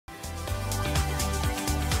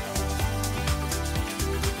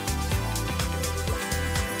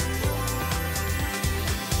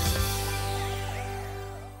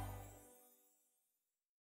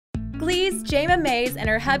Mays, Jayma Mays and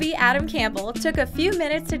her hubby Adam Campbell took a few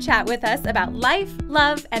minutes to chat with us about life,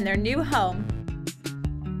 love, and their new home.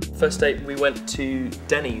 First date, we went to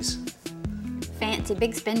Denny's. Fancy,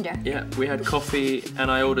 big spender. Yeah, we had coffee and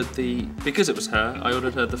I ordered because it was her, I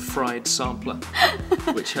ordered her the fried sampler,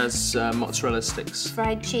 which has mozzarella sticks.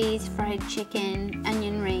 Fried cheese, fried chicken,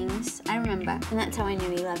 onion rings, I remember. And that's how I knew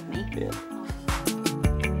he loved me. Yeah.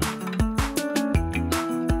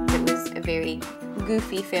 It was a very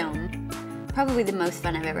goofy film. Probably the most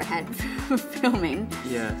fun I've ever had filming.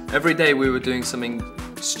 Yeah, every day we were doing something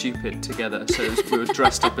stupid together. So we were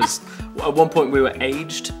dressed up as, at one point we were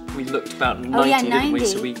aged. We looked about 90, didn't we?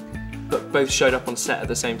 So we both showed up on set at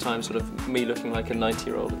the same time, sort of me looking like a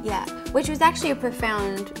 90-year-old. Yeah, which was actually a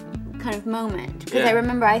profound kind of moment. Because I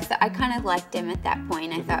remember I kind of liked him at that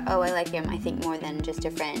point. I thought, oh, I like him, I think, more than just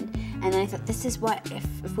a friend. And then I thought, this is what,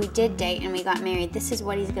 if we did date and we got married, this is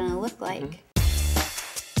what he's gonna look like.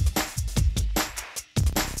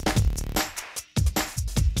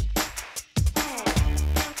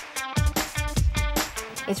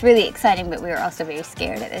 It's really exciting, but we were also very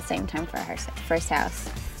scared at the same time for our first house.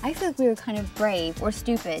 I feel like we were kind of brave or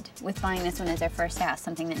stupid with buying this one as our first house,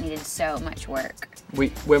 something that needed so much work.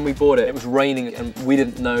 When we bought it, it was raining and we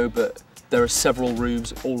didn't know, but there are several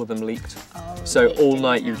roofs, all of them leaked. Oh, so all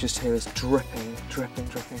night you just hear us dripping, dripping,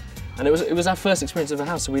 dripping. And it was our first experience of a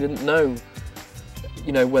house, so we didn't know,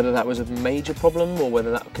 whether that was a major problem or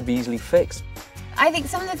whether that could be easily fixed. I think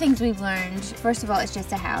some of the things we've learned, first of all, it's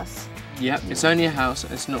just a house. Yeah, it's only a house,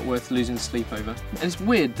 it's not worth losing sleep over. And it's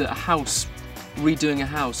weird that redoing a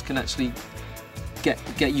house can actually get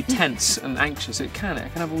you tense and anxious. It can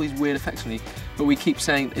have all these weird effects on you. But we keep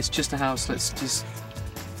saying, it's just a house, let's just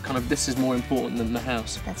this is more important than the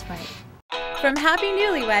house. That's right. From happy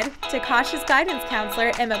newlywed to cautious guidance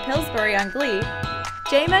counselor Emma Pillsbury on Glee,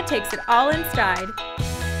 Jayma takes it all in stride.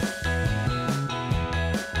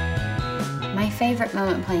 My favorite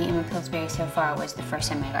moment playing Emma Pillsbury so far was the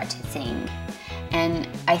first time I got to sing. And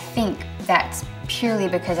I think that's purely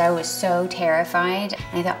because I was so terrified.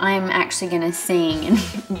 I thought, I'm actually gonna sing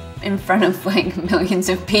in front of like millions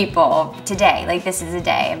of people today. Like, this is a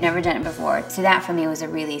day, I've never done it before. So that for me was a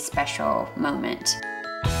really special moment.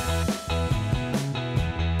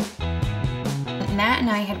 Matt and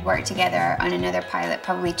I had worked together on another pilot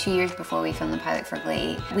probably 2 years before we filmed the pilot for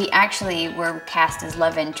Glee. We actually were cast as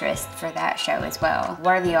love interest for that show as well.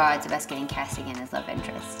 What are the odds of us getting cast again as love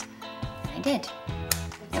interest? And I did.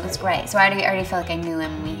 It was great. So I already felt like I knew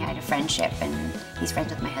him. We had a friendship, and he's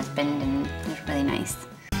friends with my husband, and it was really nice.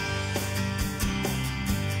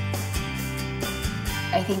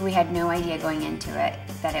 I think we had no idea going into it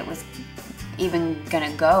that it was even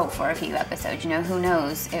gonna go for a few episodes, who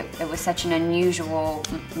knows? It was such an unusual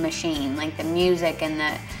machine, like the music and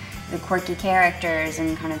the quirky characters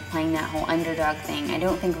and kind of playing that whole underdog thing. I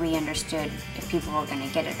don't think we understood if people were gonna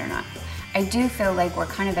get it or not. I do feel like we're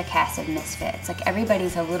kind of a cast of misfits. Like,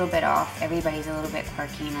 everybody's a little bit off, everybody's a little bit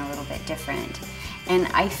quirky and a little bit different. And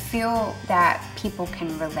I feel that people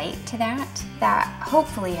can relate to that. That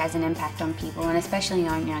hopefully has an impact on people, and especially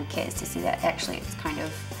on young kids, to see that actually it's kind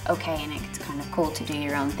of okay and it's kind of cool to do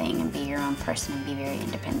your own thing and be your own person and be very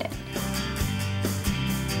independent.